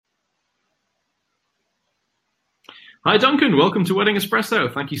Hi, Duncan. Welcome to Wedding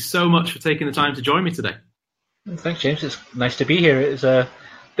Espresso. Thank you so much for taking the time to join me today. Thanks, James. It's nice to be here. It was a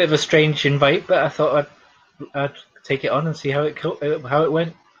bit of a strange invite, but I thought I'd take it on and see how it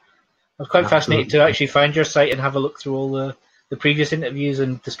went. I was quite fascinated Absolutely. to actually find your site and have a look through all the previous interviews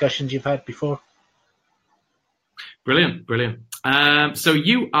and discussions you've had before. Brilliant, brilliant. So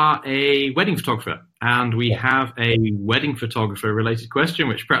you are a wedding photographer, and we have a wedding photographer related question,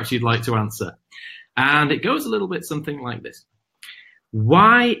 which perhaps you'd like to answer. And it goes a little bit something like this.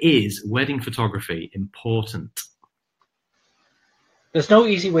 Why is wedding photography important? There's no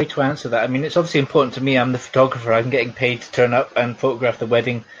easy way to answer that. I mean, it's obviously important to me. I'm the photographer. I'm getting paid to turn up and photograph the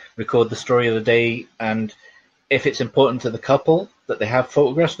wedding, record the story of the day, and if it's important to the couple that they have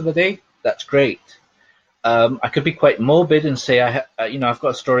photographs for the day, that's great. I could be quite morbid and say I've got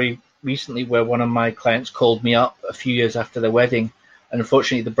a story recently where one of my clients called me up a few years after their wedding, and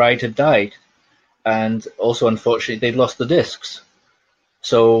unfortunately the bride had died, and also unfortunately they'd lost the discs.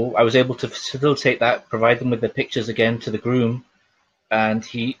 So I was able to facilitate that, provide them with the pictures again to the groom, and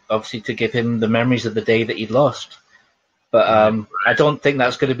he obviously to give him the memories of the day that he'd lost. But I don't think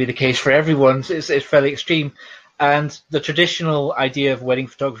that's going to be the case for everyone. It's fairly extreme. And the traditional idea of wedding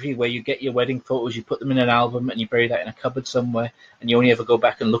photography, where you get your wedding photos, you put them in an album and you bury that in a cupboard somewhere, and you only ever go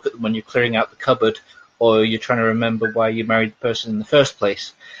back and look at them when you're clearing out the cupboard or you're trying to remember why you married the person in the first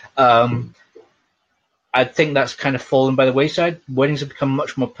place. I think that's kind of fallen by the wayside. Weddings have become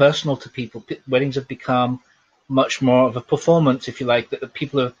much more personal to people. Weddings have become much more of a performance, if you like, that the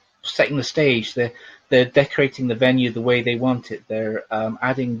people are setting the stage. They're decorating the venue the way they want it. They're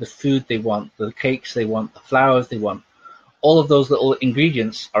adding the food they want, the cakes they want, the flowers they want. All of those little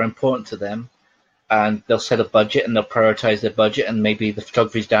ingredients are important to them, and they'll set a budget and they'll prioritize their budget, and maybe the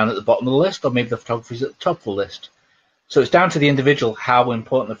photography's down at the bottom of the list, or maybe the photography's at the top of the list. So it's down to the individual how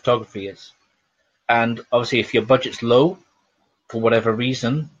important the photography is. And obviously, if your budget's low for whatever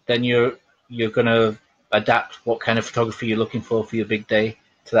reason, then you're going to adapt what kind of photography you're looking for your big day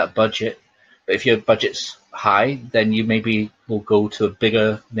to that budget. But if your budget's high, then you maybe will go to a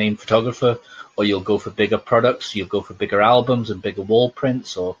bigger name photographer, or you'll go for bigger products, you'll go for bigger albums and bigger wall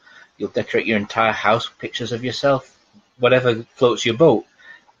prints, or you'll decorate your entire house with pictures of yourself, whatever floats your boat.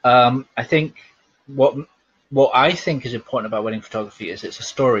 I think what I think is important about wedding photography is it's a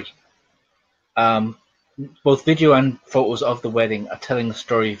story. Both video and photos of the wedding are telling the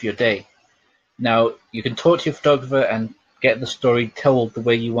story of your day. Now, you can talk to your photographer and get the story told the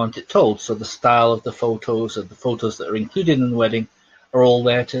way you want it told. So the style of the photos and the photos that are included in the wedding are all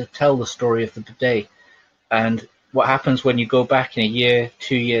there to tell the story of the day. And what happens when you go back in a year,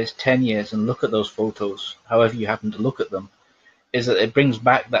 2 years, 10 years and look at those photos, however you happen to look at them, is that it brings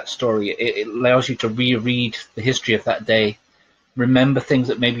back that story. It allows you to reread the history of that day, remember things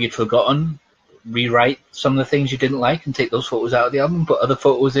that maybe you'd forgotten, rewrite some of the things you didn't like and take those photos out of the album, put other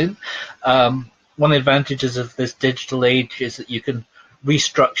photos in. One of the advantages of this digital age is that you can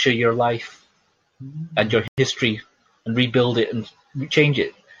restructure your life and your history and rebuild it and change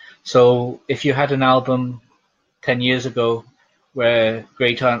it. So if you had an album 10 years ago where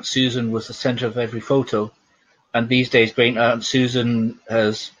Great Aunt Susan was the center of every photo, and these days Great Aunt Susan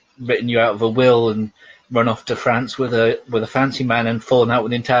has written you out of a will and run off to France with a fancy man and fallen out with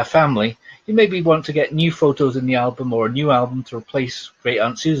the entire family, you maybe want to get new photos in the album or a new album to replace Great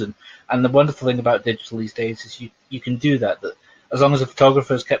Aunt Susan. And the wonderful thing about digital these days is you can do that. That as long as the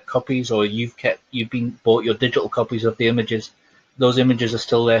photographer's kept copies or you've bought your digital copies of the images, those images are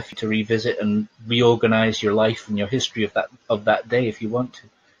still there for you to revisit and reorganize your life and your history of that day if you want to.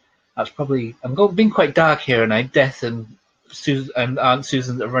 That's probably being quite dark here, and death and Aunt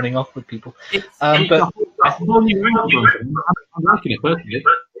Susan that are running off with people. It's a whole new angle. I'm liking it personally.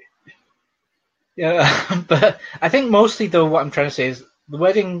 Yeah, but I think mostly though what I'm trying to say is the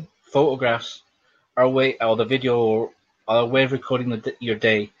wedding photographs are a way, or the video are a way of recording your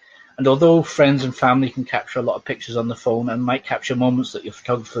day. And although friends and family can capture a lot of pictures on the phone and might capture moments that your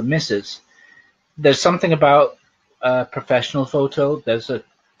photographer misses, there's something about a professional photo. There's a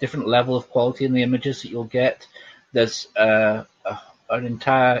different level of quality in the images that you'll get. There's an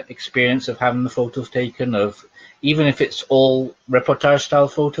entire experience of having the photos taken, of even if it's all reportage style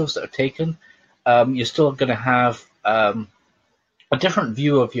photos that are taken, you're still going to have a different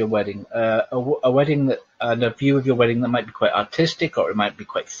view of your wedding, a wedding that, and a view of your wedding that might be quite artistic, or it might be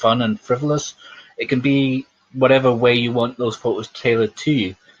quite fun and frivolous. It can be whatever way you want those photos tailored to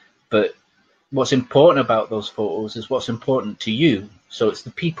you. But what's important about those photos is what's important to you. So it's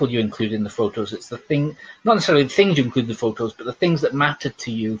the people you include in the photos. It's the thing, not necessarily the things you include in the photos, but the things that matter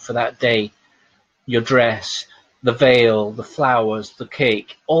to you for that day. Your dress, the veil, the flowers, the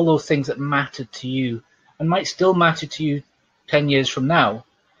cake, all those things that mattered to you and might still matter to you 10 years from now,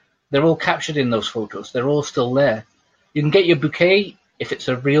 they're all captured in those photos. They're all still there. You can get your bouquet. If it's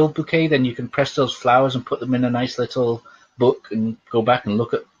a real bouquet, then you can press those flowers and put them in a nice little book and go back and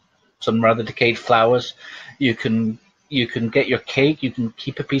look at some rather decayed flowers. You can get your cake. You can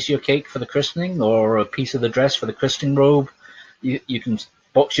keep a piece of your cake for the christening, or a piece of the dress for the christening robe. You can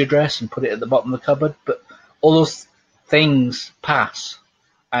box your dress and put it at the bottom of the cupboard. But all those things pass.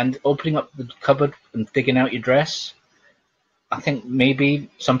 And opening up the cupboard and digging out your dress, I think maybe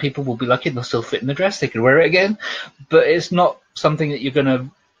some people will be lucky and they'll still fit in the dress. They can wear it again. But it's not something that you're going to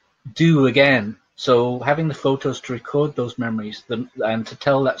do again. So having the photos to record those memories and to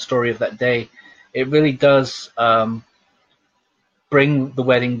tell that story of that day, it really does bring the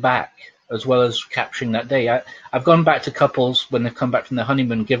wedding back, as well as capturing that day. I've gone back to couples when they've come back from their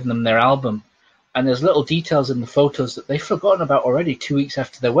honeymoon, given them their album, and there's little details in the photos that they've forgotten about already 2 weeks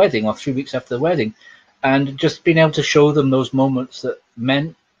after their wedding or 3 weeks after their wedding. And just being able to show them those moments that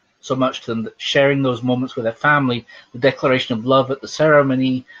meant so much to them, that sharing those moments with their family, the declaration of love at the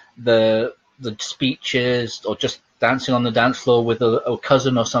ceremony, the speeches, or just dancing on the dance floor with a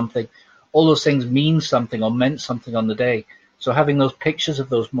cousin or something, all those things mean something or meant something on the day. So having those pictures of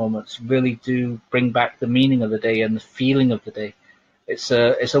those moments really do bring back the meaning of the day and the feeling of the day. It's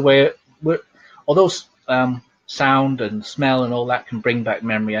a way, although sound and smell and all that can bring back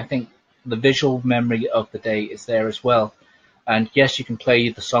memory, I think the visual memory of the day is there as well. And yes, you can play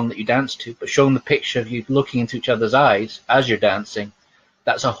the song that you dance to, but showing the picture of you looking into each other's eyes as you're dancing,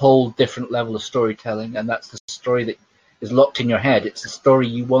 that's a whole different level of storytelling, and that's the story that is locked in your head. It's the story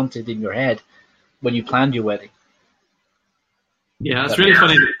you wanted in your head when you planned your wedding. Yeah, that's really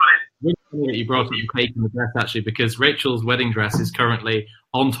funny. Really funny that you brought up the cake and the dress, actually, because Rachel's wedding dress is currently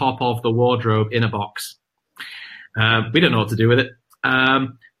on top of the wardrobe in a box. We don't know what to do with it.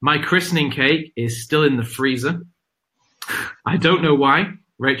 My christening cake is still in the freezer. I don't know why.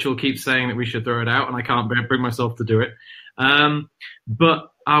 Rachel keeps saying that we should throw it out, and I can't bring myself to do it.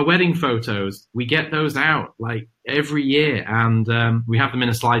 But our wedding photos, we get those out like every year, and we have them in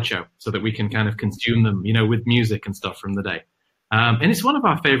a slideshow so that we can kind of consume them, with music and stuff from the day. And it's one of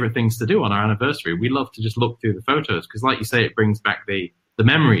our favorite things to do on our anniversary. We love to just look through the photos because, like you say, it brings back the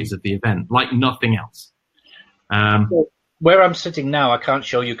memories of the event like nothing else. Where I'm sitting now, I can't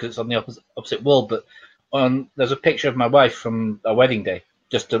show you because it's on the opposite wall, but there's a picture of my wife from our wedding day,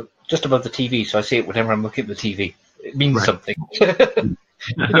 just above the TV, so I see it whenever I'm looking at the TV. It means something. And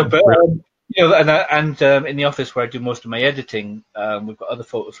in the office where I do most of my editing, we've got other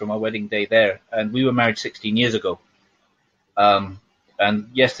photos from our wedding day there, and we were married 16 years ago. And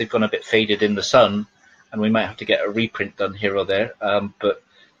yes, they've gone a bit faded in the sun, and we might have to get a reprint done here or there, but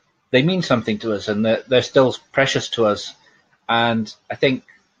they mean something to us, and they're still precious to us. And I think,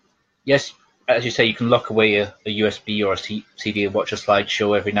 yes, as you say, you can lock away a USB or a CD and watch a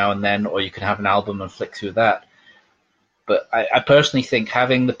slideshow every now and then, or you can have an album and flick through that. But I personally think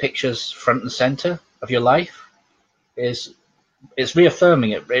having the pictures front and center of your life it's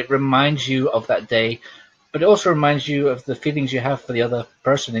reaffirming. It reminds you of that day, but it also reminds you of the feelings you have for the other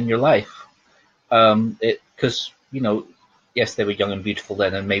person in your life. Because, yes, they were young and beautiful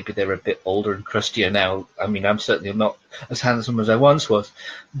then, and maybe they're a bit older and crustier now. I mean, I'm certainly not as handsome as I once was,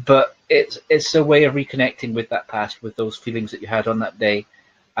 but it's a way of reconnecting with that past, with those feelings that you had on that day,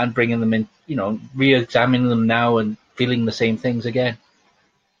 and bringing them in, re-examining them now and feeling the same things again.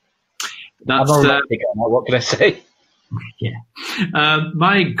 What can I say? Yeah.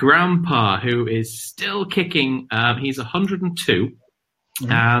 My grandpa, who is still kicking, he's 102,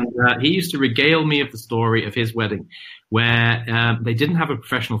 and he used to regale me of the story of his wedding, where they didn't have a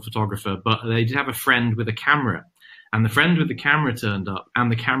professional photographer, but they did have a friend with a camera, and the friend with the camera turned up,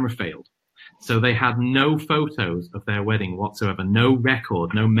 and the camera failed. So they had no photos of their wedding whatsoever, no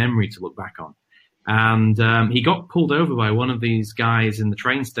record, no memory to look back on. And he got pulled over by one of these guys in the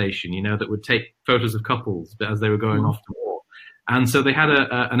train station, that would take photos of couples as they were going off to war. And so they had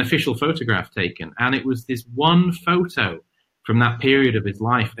an official photograph taken, and it was this one photo from that period of his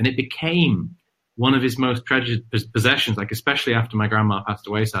life, and it became one of his most treasured possessions, like especially after my grandma passed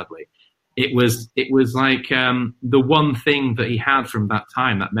away, sadly. It was like the one thing that he had from that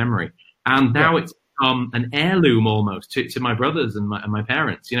time, that memory. And now it's become an heirloom almost to my brothers and my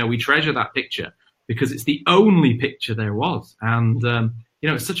parents. We treasure that picture because it's the only picture there was. And,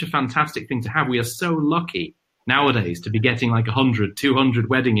 it's such a fantastic thing to have. We are so lucky nowadays to be getting like 100, 200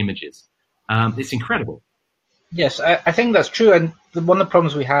 wedding images. It's incredible. Yes, I think that's true. And one of the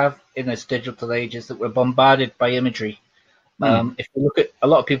problems we have in this digital age is that we're bombarded by imagery. If you look at a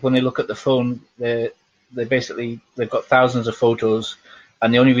lot of people, when they look at the phone, they've got thousands of photos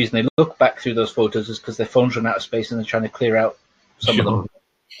And the only reason they look back through those photos is because their phones run out of space and they're trying to clear out some of them.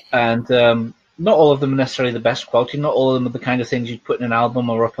 And not all of them are necessarily the best quality. Not all of them are the kind of things you'd put in an album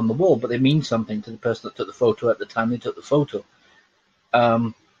or up on the wall, but they mean something to the person that took the photo at the time they took the photo.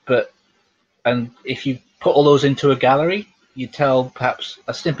 And if you put all those into a gallery, you tell perhaps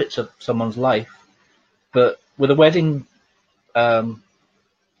a snippet of someone's life. But with a wedding,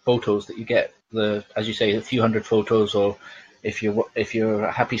 photos that you get, as you say, a few hundred photos, or if you're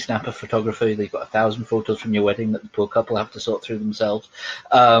a happy snapper photographer, they've got 1,000 photos from your wedding that the poor couple have to sort through themselves.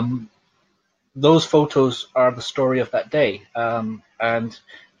 Those photos are the story of that day, and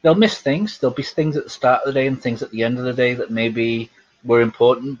they'll miss things. There'll be things at the start of the day and things at the end of the day that maybe were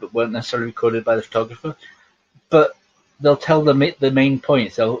important but weren't necessarily recorded by the photographer. But they'll tell the main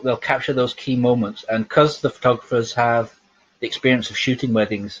points. They'll capture those key moments, and because the photographers have the experience of shooting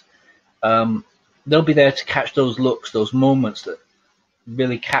weddings, they'll be there to catch those looks, those moments that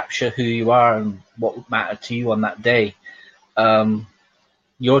really capture who you are and what mattered to you on that day.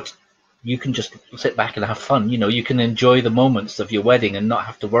 You can just sit back and have fun. You can enjoy the moments of your wedding and not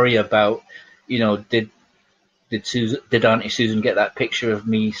have to worry about, did Auntie Susan get that picture of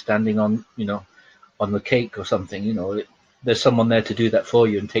me standing on the cake or something? There's someone there to do that for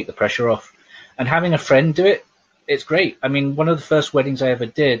you and take the pressure off. And having a friend do it, it's great. I mean, one of the first weddings I ever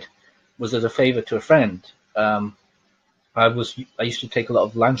did was as a favor to a friend. I used to take a lot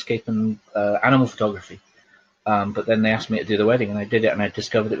of landscape and animal photography. But then they asked me to do the wedding, and I did it, and I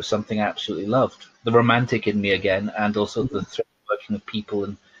discovered it was something I absolutely loved. The romantic in me again, and also the thrill of working with people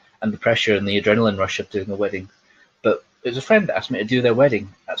and the pressure and the adrenaline rush of doing a wedding. But it was a friend that asked me to do their wedding.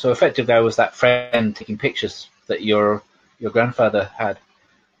 So effectively, I was that friend taking pictures that your grandfather had.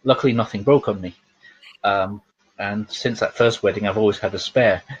 Luckily, nothing broke on me. And since that first wedding, I've always had a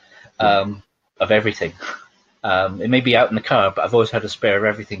spare of everything. It may be out in the car, but I've always had a spare of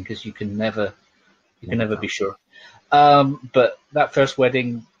everything, because you can never be sure. But that first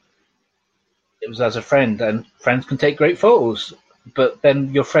wedding, it was as a friend, and friends can take great photos, but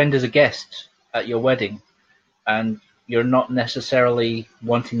then your friend is a guest at your wedding, and you're not necessarily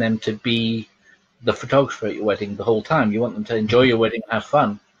wanting them to be the photographer at your wedding the whole time. You want them to enjoy your wedding and have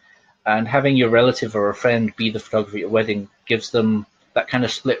fun. And having your relative or a friend be the photographer at your wedding gives them that kind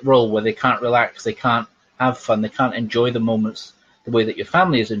of split role where they can't relax, they can't have fun, they can't enjoy the moments the way that your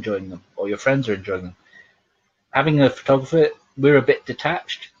family is enjoying them or your friends are enjoying them. Having a photographer, we're a bit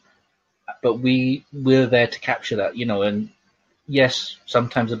detached, but we're there to capture that, and yes,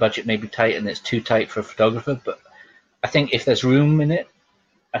 sometimes the budget may be tight and it's too tight for a photographer, but I think if there's room in it,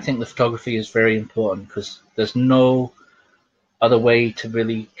 I think the photography is very important, because there's no other way to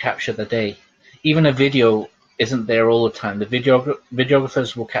really capture the day. Even a video isn't there all the time. The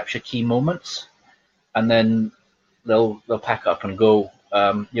videographers will capture key moments, and then they'll pack up and go.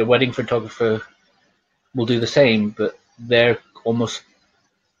 Your wedding photographer will do the same, but they're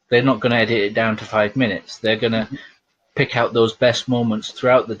not going to edit it down to 5 minutes. They're going to pick out those best moments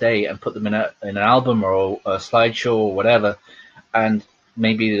throughout the day and put them in an album or a slideshow or whatever, and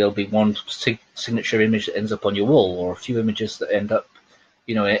maybe there'll be one signature image that ends up on your wall, or a few images that end up,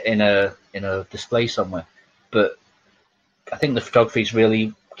 in a display somewhere. But I think the photography is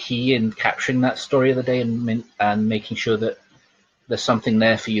really key in capturing that story of the day and making sure that there's something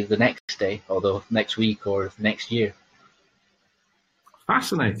there for you the next day, or the next week, or the next year.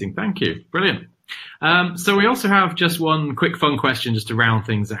 Fascinating. Thank you. Brilliant. So we also have just one quick fun question just to round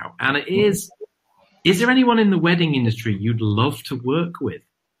things out. And it is there anyone in the wedding industry you'd love to work with?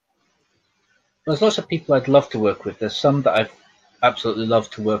 There's lots of people I'd love to work with. There's some that I've absolutely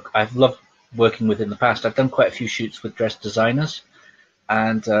loved to work. I've loved working with in the past. I've done quite a few shoots with dress designers,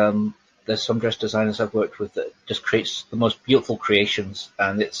 and there's some dress designers I've worked with that just creates the most beautiful creations,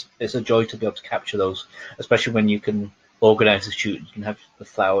 and it's a joy to be able to capture those, especially when you can organize the shoot. You can have the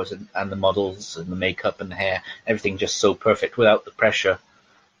flowers and the models and the makeup and the hair, everything just so perfect without the pressure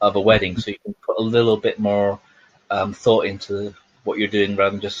of a wedding. So you can put a little bit more thought into what you're doing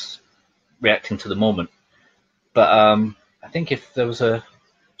rather than just reacting to the moment. But I think if there was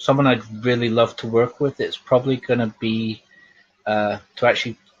someone I'd really love to work with, it's probably going to be to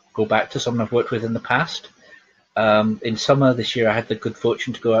actually go back to someone I've worked with in the past. In summer this year, I had the good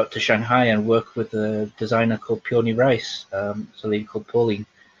fortune to go out to Shanghai and work with a designer called Peony Rice. It's a lady called Pauline,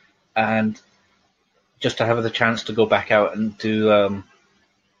 and just to have the chance to go back out and do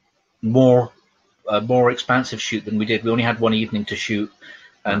more expansive shoot than we did. We only had one evening to shoot,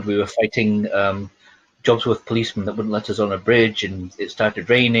 and we were fighting jobs with policemen that wouldn't let us on a bridge, and it started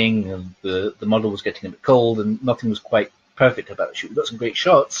raining, and the model was getting a bit cold, and nothing was quite perfect about the shoot. We got some great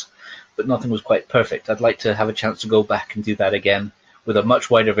shots, but nothing was quite perfect. I'd like to have a chance to go back and do that again with a much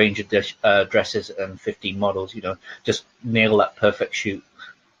wider range of dresses and 15 models. Just nail that perfect shoot.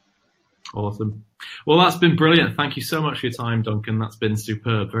 Awesome. Well, that's been brilliant. Thank you so much for your time, Duncan. That's been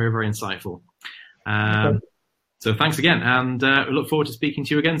superb. Very, very insightful. So thanks again, and we look forward to speaking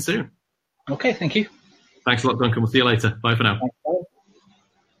to you again soon. Okay, thank you. Thanks a lot, Duncan. We'll see you later. Bye for now. Thanks.